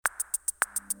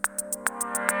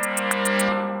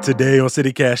Today on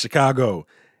CityCast Chicago.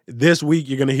 This week,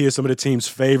 you're going to hear some of the team's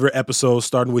favorite episodes,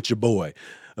 starting with your boy.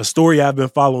 A story I've been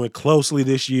following closely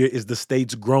this year is the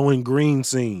state's growing green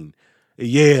scene.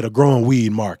 Yeah, the growing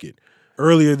weed market.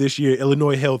 Earlier this year,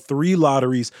 Illinois held 3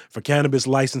 lotteries for cannabis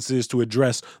licenses to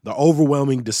address the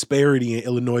overwhelming disparity in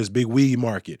Illinois' big weed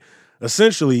market.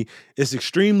 Essentially, it's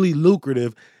extremely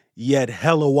lucrative, yet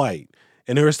hella white.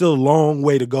 And there is still a long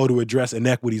way to go to address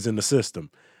inequities in the system.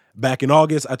 Back in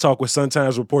August, I talked with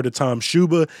Sun-Times reporter Tom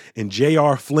Schuba and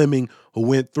J.R. Fleming, who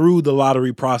went through the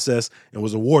lottery process and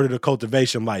was awarded a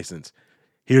cultivation license.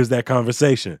 Here's that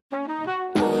conversation.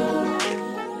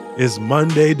 It's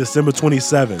Monday, December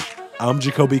 27th. I'm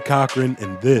Jacoby Cochran,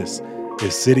 and this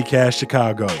is CityCast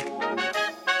Chicago.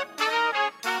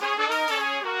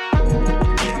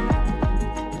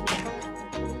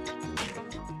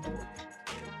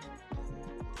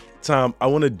 Tom, I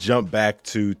want to jump back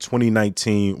to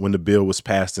 2019 when the bill was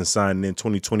passed and signed, and then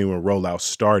 2020 when rollout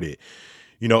started.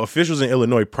 You know, officials in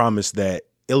Illinois promised that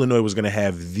Illinois was going to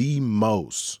have the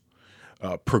most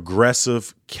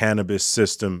progressive cannabis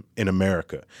system in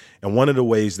America. And one of the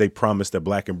ways they promised that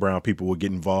Black and brown people would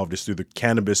get involved is through the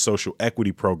Cannabis Social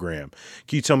Equity Program.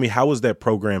 Can you tell me, how is that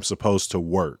program supposed to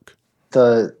work?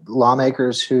 The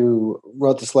lawmakers who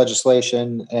wrote this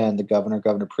legislation and the Governor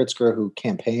Pritzker, who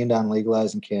campaigned on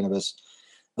legalizing cannabis,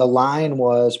 the line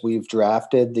was, we've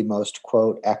drafted the most,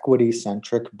 quote,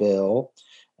 equity-centric bill.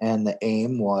 And the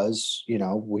aim was, you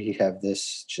know, we have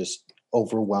this just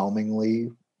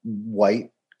overwhelmingly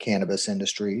white cannabis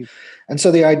industry. And so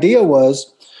the idea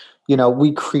was, you know,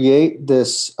 we create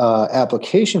this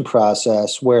application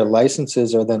process where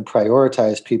licenses are then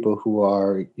prioritized people who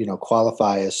are, you know,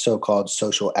 qualify as so-called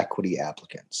social equity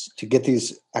applicants. To get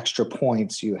these extra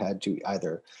points, you had to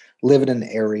either live in an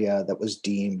area that was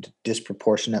deemed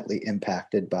disproportionately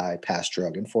impacted by past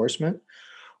drug enforcement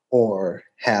or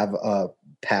have a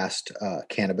past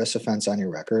cannabis offense on your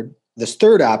record. This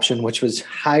third option, which was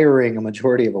hiring a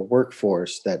majority of a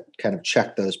workforce that kind of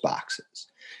checked those boxes.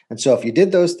 And so if you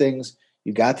did those things,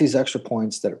 you got these extra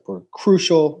points that were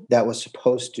crucial, that was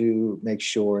supposed to make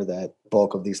sure that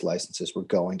bulk of these licenses were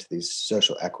going to these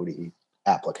social equity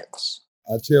applicants.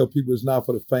 I tell people it's not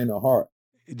for the faint of heart.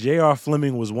 J.R.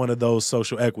 Fleming was one of those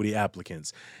social equity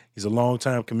applicants. He's a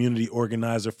longtime community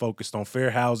organizer focused on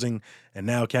fair housing and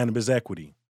now cannabis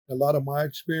equity. A lot of my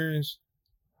experience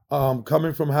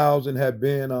coming from housing have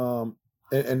been,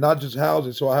 and not just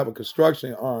housing, so I have a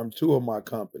construction arm too of my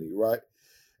company, right?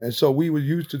 And so we were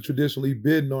used to traditionally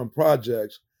bidding on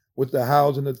projects with the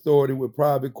housing authority, with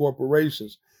private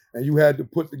corporations, and you had to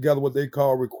put together what they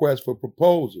call requests for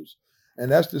proposals.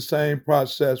 And that's the same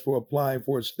process for applying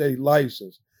for a state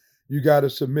license. You got to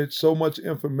submit so much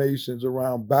information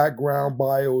around background,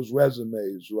 bios,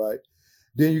 resumes, right?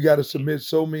 Then you got to submit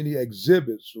so many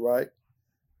exhibits, right?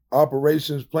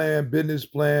 Operations plan, business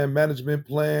plan, management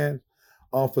plan,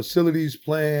 facilities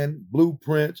plan,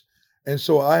 blueprints. And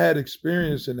so I had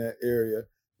experience in that area.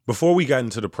 Before we got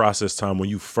into the process, Tom, when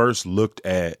you first looked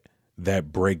at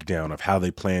that breakdown of how they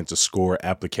plan to score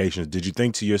applications, did you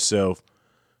think to yourself,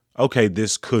 okay,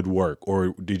 this could work? Or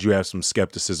did you have some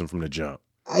skepticism from the jump?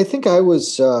 I think I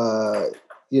was,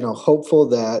 hopeful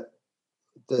that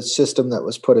the system that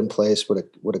was put in place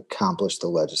would accomplish the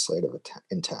legislative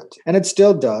intent. And it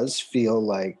still does feel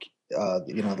like,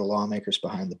 the lawmakers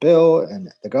behind the bill and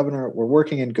the governor were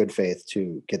working in good faith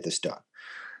to get this done.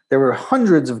 There were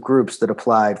hundreds of groups that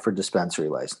applied for dispensary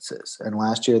licenses. And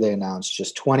last year they announced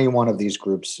just 21 of these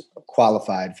groups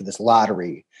qualified for this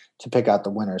lottery to pick out the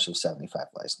winners of 75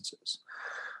 licenses.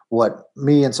 What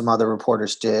me and some other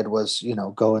reporters did was,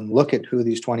 go and look at who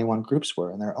these 21 groups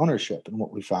were and their ownership. And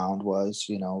what we found was,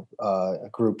 a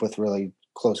group with really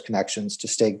close connections to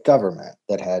state government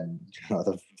that had,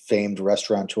 the famed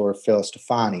restaurateur Phil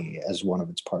Stefani as one of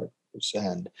its partners.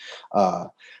 And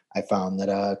I found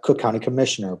that Cook County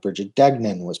Commissioner Bridget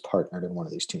Degnan was partnered in one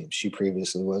of these teams. She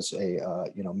previously was a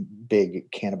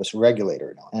big cannabis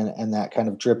regulator, and that kind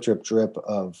of drip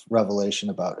of revelation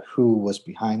about who was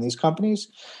behind these companies.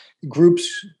 Groups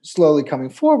slowly coming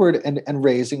forward and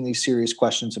raising these serious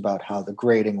questions about how the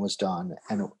grading was done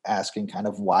and asking kind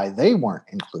of why they weren't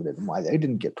included and why they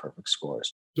didn't get perfect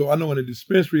scores. So I know in a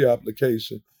dispensary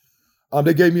application,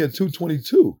 they gave me a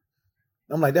 222.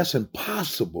 I'm like, that's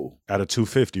impossible. Out of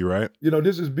 250, right?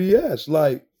 This is BS.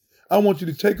 Like, I want you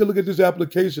to take a look at this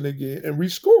application again and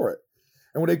rescore it.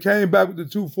 And when they came back with the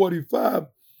 245,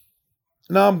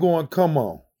 now I'm going, come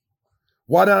on.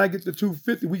 Why didn't I get the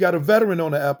 250? We got a veteran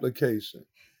on the application.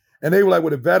 And they were like,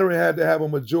 well, the veteran had to have a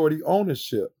majority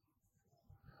ownership.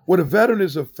 Well, the veteran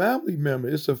is a family member.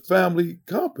 It's a family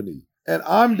company. And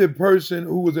I'm the person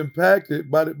who was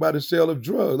impacted by the sale of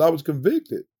drugs. I was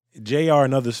convicted. JR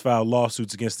and others filed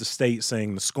lawsuits against the state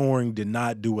saying the scoring did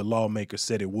not do what lawmakers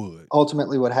said it would.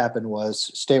 Ultimately, what happened was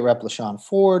State Rep LaShawn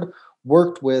Ford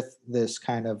worked with this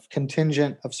kind of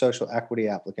contingent of social equity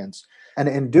applicants. And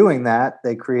in doing that,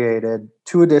 they created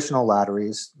 2 additional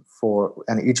lotteries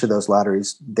and each of those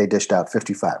lotteries, they dished out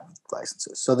 55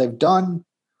 licenses. So they've done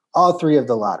all 3 of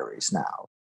the lotteries now.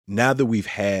 Now that we've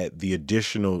had the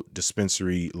additional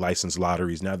dispensary license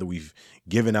lotteries, now that we've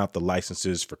given out the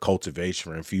licenses for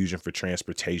cultivation, for infusion, for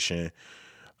transportation,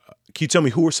 can you tell me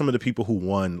who are some of the people who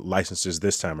won licenses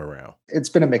this time around? It's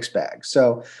been a mixed bag.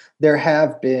 So there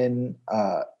have been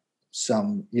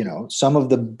some of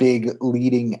the big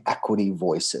leading equity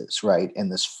voices, right, in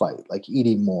this fight, like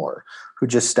Edie Moore, who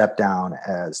just stepped down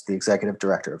as the executive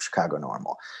director of Chicago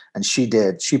NORML. And she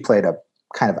played a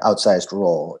kind of outsized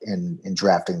role in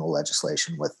drafting the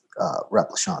legislation with Rep.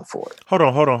 LaShawn Ford. Hold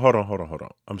on.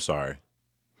 I'm sorry.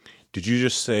 Did you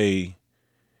just say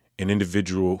an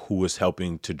individual who was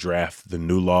helping to draft the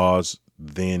new laws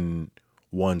then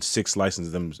won 6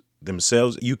 licenses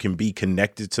themselves? You can be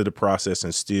connected to the process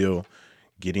and still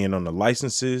get in on the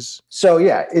licenses? So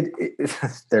yeah,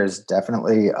 there's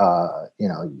definitely,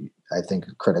 I think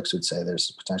critics would say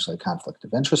there's potentially a conflict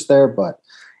of interest there, but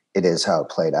it is how it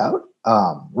played out.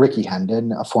 Ricky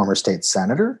Hendon, a former state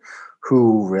senator,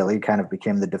 who really kind of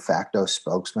became the de facto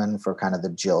spokesman for kind of the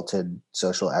jilted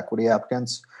social equity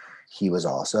applicants. He was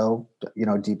also,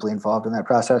 deeply involved in that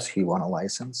process. He won a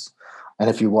license. And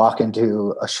if you walk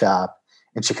into a shop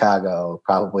in Chicago,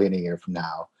 probably in a year from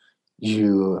now,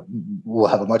 you will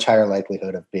have a much higher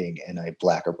likelihood of being in a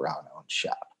Black or brown owned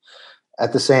shop.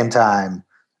 At the same time,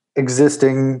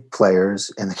 existing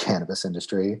players in the cannabis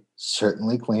industry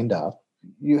certainly cleaned up.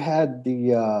 You had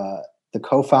the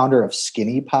co-founder of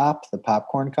Skinny Pop, the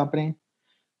popcorn company,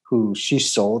 who she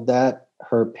sold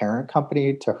her parent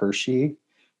company to Hershey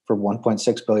for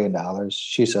 $1.6 billion.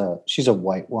 She's a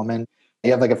white woman.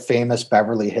 You have like a famous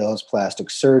Beverly Hills plastic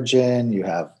surgeon. You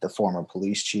have the former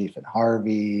police chief in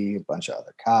Harvey, a bunch of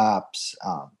other cops.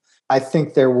 I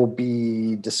think there will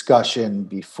be discussion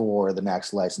before the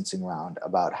next licensing round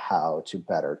about how to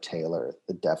better tailor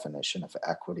the definition of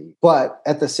equity. But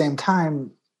at the same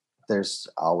time, there's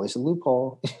always a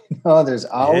loophole. There's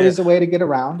always a way to get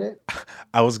around it.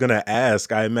 I was going to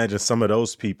ask, I imagine some of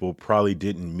those people probably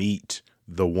didn't meet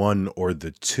the 1 or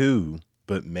the 2,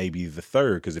 but maybe the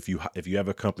 3rd. Because if you have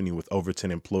a company with over 10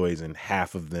 employees and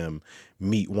half of them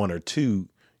meet 1 or 2,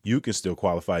 you can still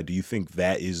qualify. Do you think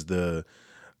that is the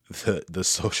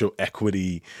social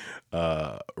equity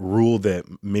rule that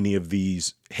many of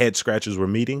these head scratchers were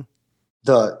meeting?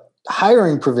 The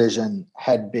hiring provision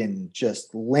had been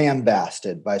just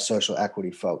lambasted by social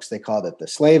equity folks. They called it the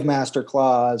slave master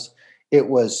clause. It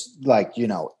was like,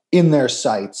 in their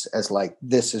sights as like,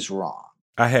 this is wrong.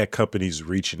 I had companies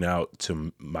reaching out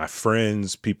to my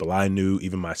friends, people I knew,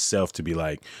 even myself, to be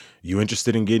like, you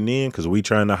interested in getting in? Because we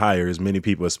trying to hire as many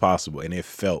people as possible. And it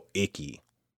felt icky.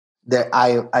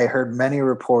 I heard many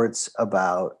reports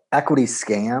about equity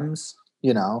scams,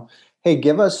 hey,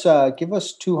 give us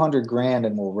 $200,000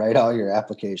 and we'll write all your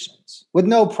applications with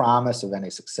no promise of any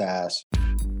success.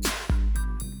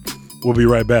 We'll be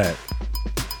right back.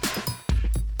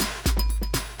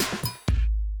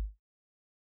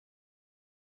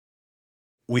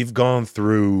 We've gone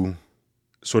through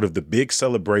sort of the big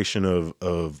celebration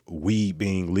of weed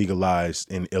being legalized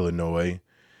in Illinois.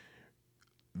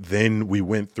 Then we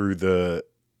went through the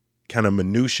kind of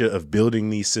minutia of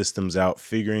building these systems out,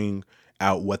 figuring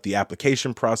out what the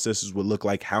application processes would look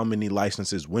like, how many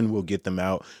licenses, when we'll get them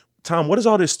out. Tom, what is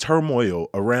all this turmoil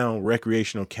around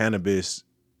recreational cannabis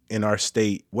in our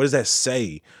state? What does that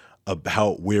say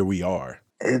about where we are?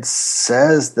 It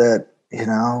says that,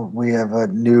 we have a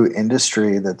new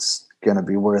industry that's going to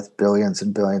be worth billions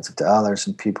and billions of dollars,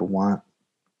 and people want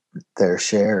their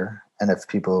share. And if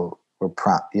people were,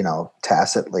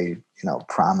 tacitly,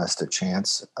 promised a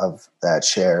chance of that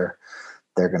share,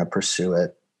 they're going to pursue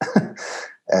it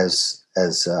as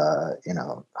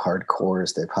hardcore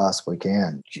as they possibly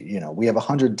can. We have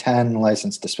 110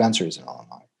 licensed dispensaries in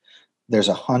Illinois. There's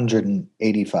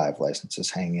 185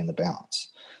 licenses hanging in the balance.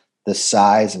 The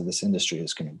size of this industry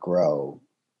is going to grow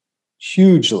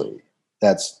hugely.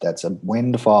 That's a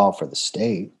windfall for the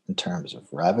state in terms of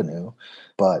revenue,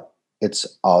 but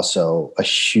it's also a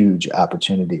huge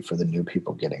opportunity for the new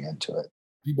people getting into it.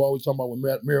 People always talk about when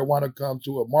marijuana comes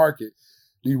to a market,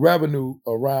 the revenue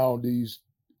around these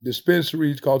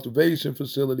dispensaries, cultivation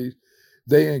facilities,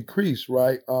 they increase,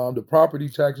 right? The property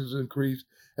taxes increase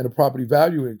and the property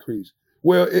value increase.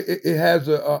 Well, it has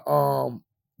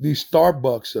the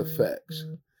Starbucks effects.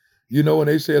 You know, when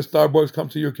they say a Starbucks come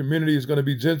to your community, it's going to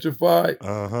be gentrified.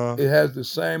 It has the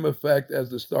same effect as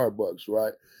the Starbucks,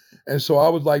 right? And so I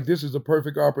was like, this is a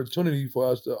perfect opportunity for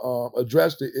us to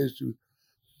address the issue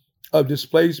of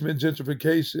displacement,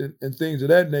 gentrification, and things of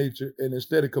that nature. And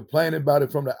instead of complaining about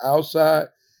it from the outside,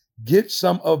 get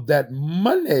some of that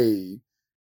money.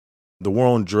 The war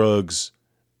on drugs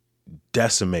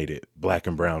decimated Black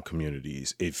and brown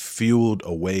communities. It fueled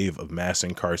a wave of mass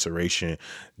incarceration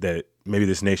that maybe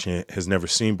this nation has never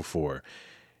seen before.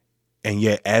 And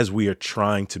yet, as we are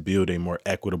trying to build a more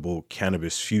equitable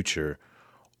cannabis future,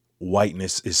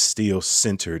 whiteness is still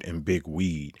centered in big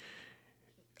weed.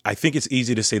 I think it's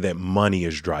easy to say that money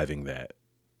is driving that.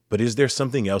 But is there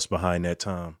something else behind that,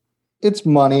 Tom? It's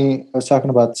money. I was talking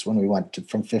about this when we went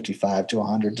from 55 to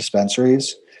 100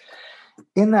 dispensaries.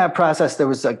 In that process, there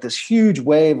was like this huge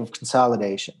wave of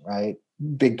consolidation, right?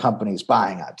 Big companies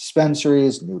buying out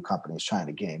dispensaries, new companies trying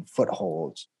to gain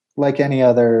footholds. Like any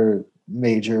other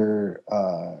major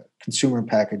consumer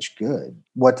packaged good,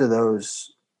 what do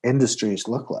those industries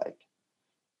look like?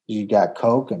 You got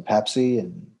Coke and Pepsi,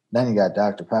 and then you got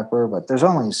Dr. Pepper, but there's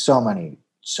only so many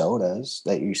sodas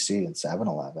that you see in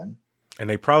 7-Eleven. And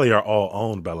they probably are all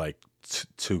owned by like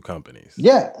two companies.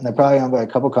 Yeah, and they're probably owned by a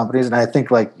couple companies. And I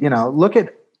think, like, you know, look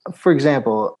at, for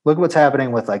example, look at what's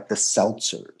happening with like the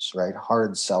seltzers, right?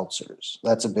 Hard seltzers.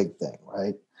 That's a big thing,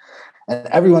 right? And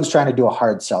everyone's trying to do a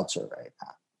hard seltzer right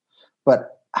now.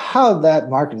 But how that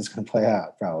market is going to play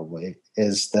out probably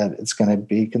is that it's going to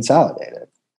be consolidated.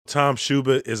 Tom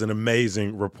Schubert is an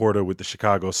amazing reporter with the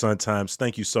Chicago Sun-Times.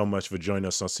 Thank you so much for joining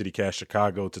us on CityCast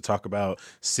Chicago to talk about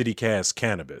CityCast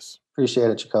cannabis.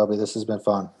 Appreciate it, Jacoby. This has been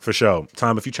fun. For sure.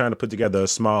 Tom, if you're trying to put together a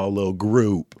small little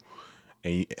group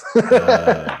and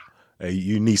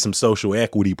you need some social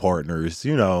equity partners,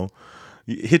 you know,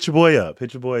 hit your boy up.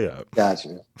 Hit your boy up.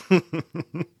 Gotcha.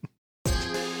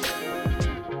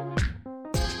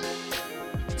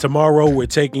 Tomorrow, we're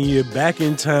taking you back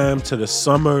in time to the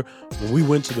summer when we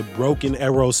went to the Broken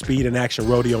Arrow Speed and Action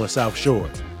Rodeo in South Shore.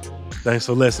 Thanks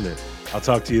for listening. I'll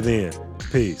talk to you then.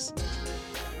 Peace.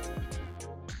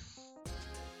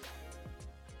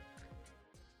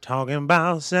 Talking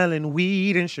about selling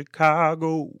weed in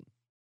Chicago.